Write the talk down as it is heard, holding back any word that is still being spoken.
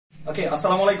Okay,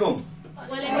 assalamu alaikum.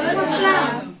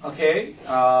 Okay,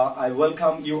 I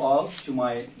welcome you all to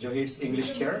my Johid's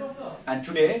English Care, and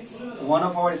today one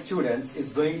of our students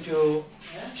is going to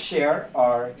share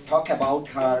or talk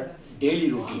about her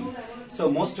daily routine.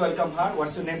 So most welcome her.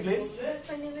 What's your name, please?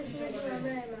 My name is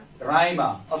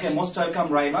Raima. Okay, most welcome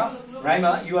Raima.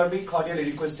 Raima, you are being cordially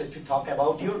requested to talk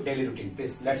about your daily routine.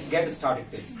 Please, let's get started,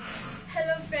 please.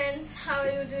 Hello friends, how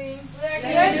are you doing?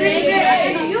 We are doing great.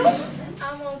 And you?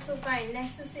 I'm also fine.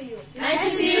 Nice to see you. Nice to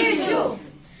see you too.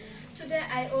 Today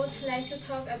I would like to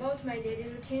talk about my daily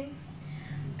routine.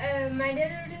 My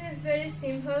daily routine is very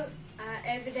simple.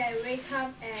 Every day I wake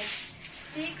up at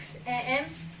 6 a.m.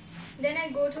 Then I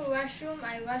go to washroom,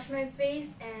 I wash my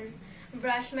face and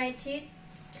brush my teeth.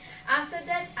 After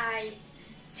that I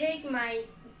take my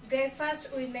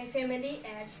breakfast with my family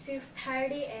at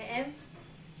 6:30 a.m.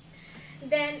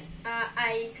 Then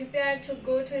I prepare to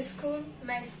go to school.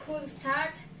 My school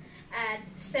starts at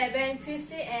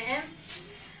 7:50 a.m.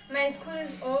 My school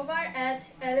is over at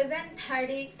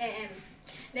 11:30 a.m.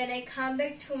 Then I come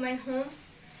back to my home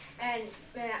and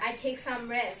I take some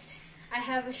rest. I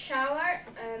have a shower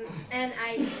and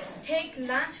I take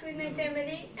lunch with my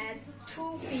family at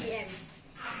 2 p.m.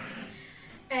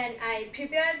 And I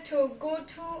prepare to go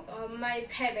to my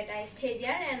private. I stay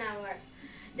there an hour.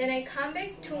 Then I come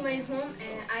back to my home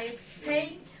and I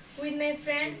pray with my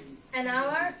friends an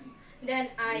hour. Then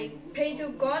I pray to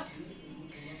God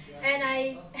and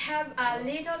I have a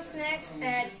little snacks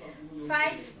at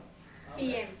 5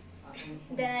 p.m.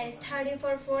 Then I study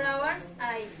for 4 hours.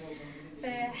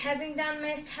 Having done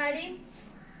my study,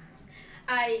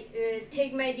 I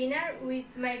take my dinner with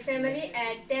my family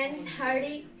at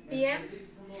 10:30 p.m.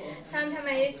 Sometimes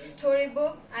I read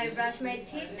storybook, I brush my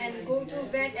teeth and go to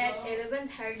bed at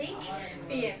 11:30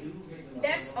 p.m.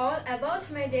 That's all about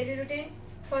my daily routine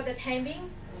for the time being.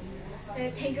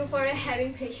 Thank you for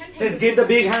having patience. Please give the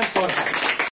big hand for her.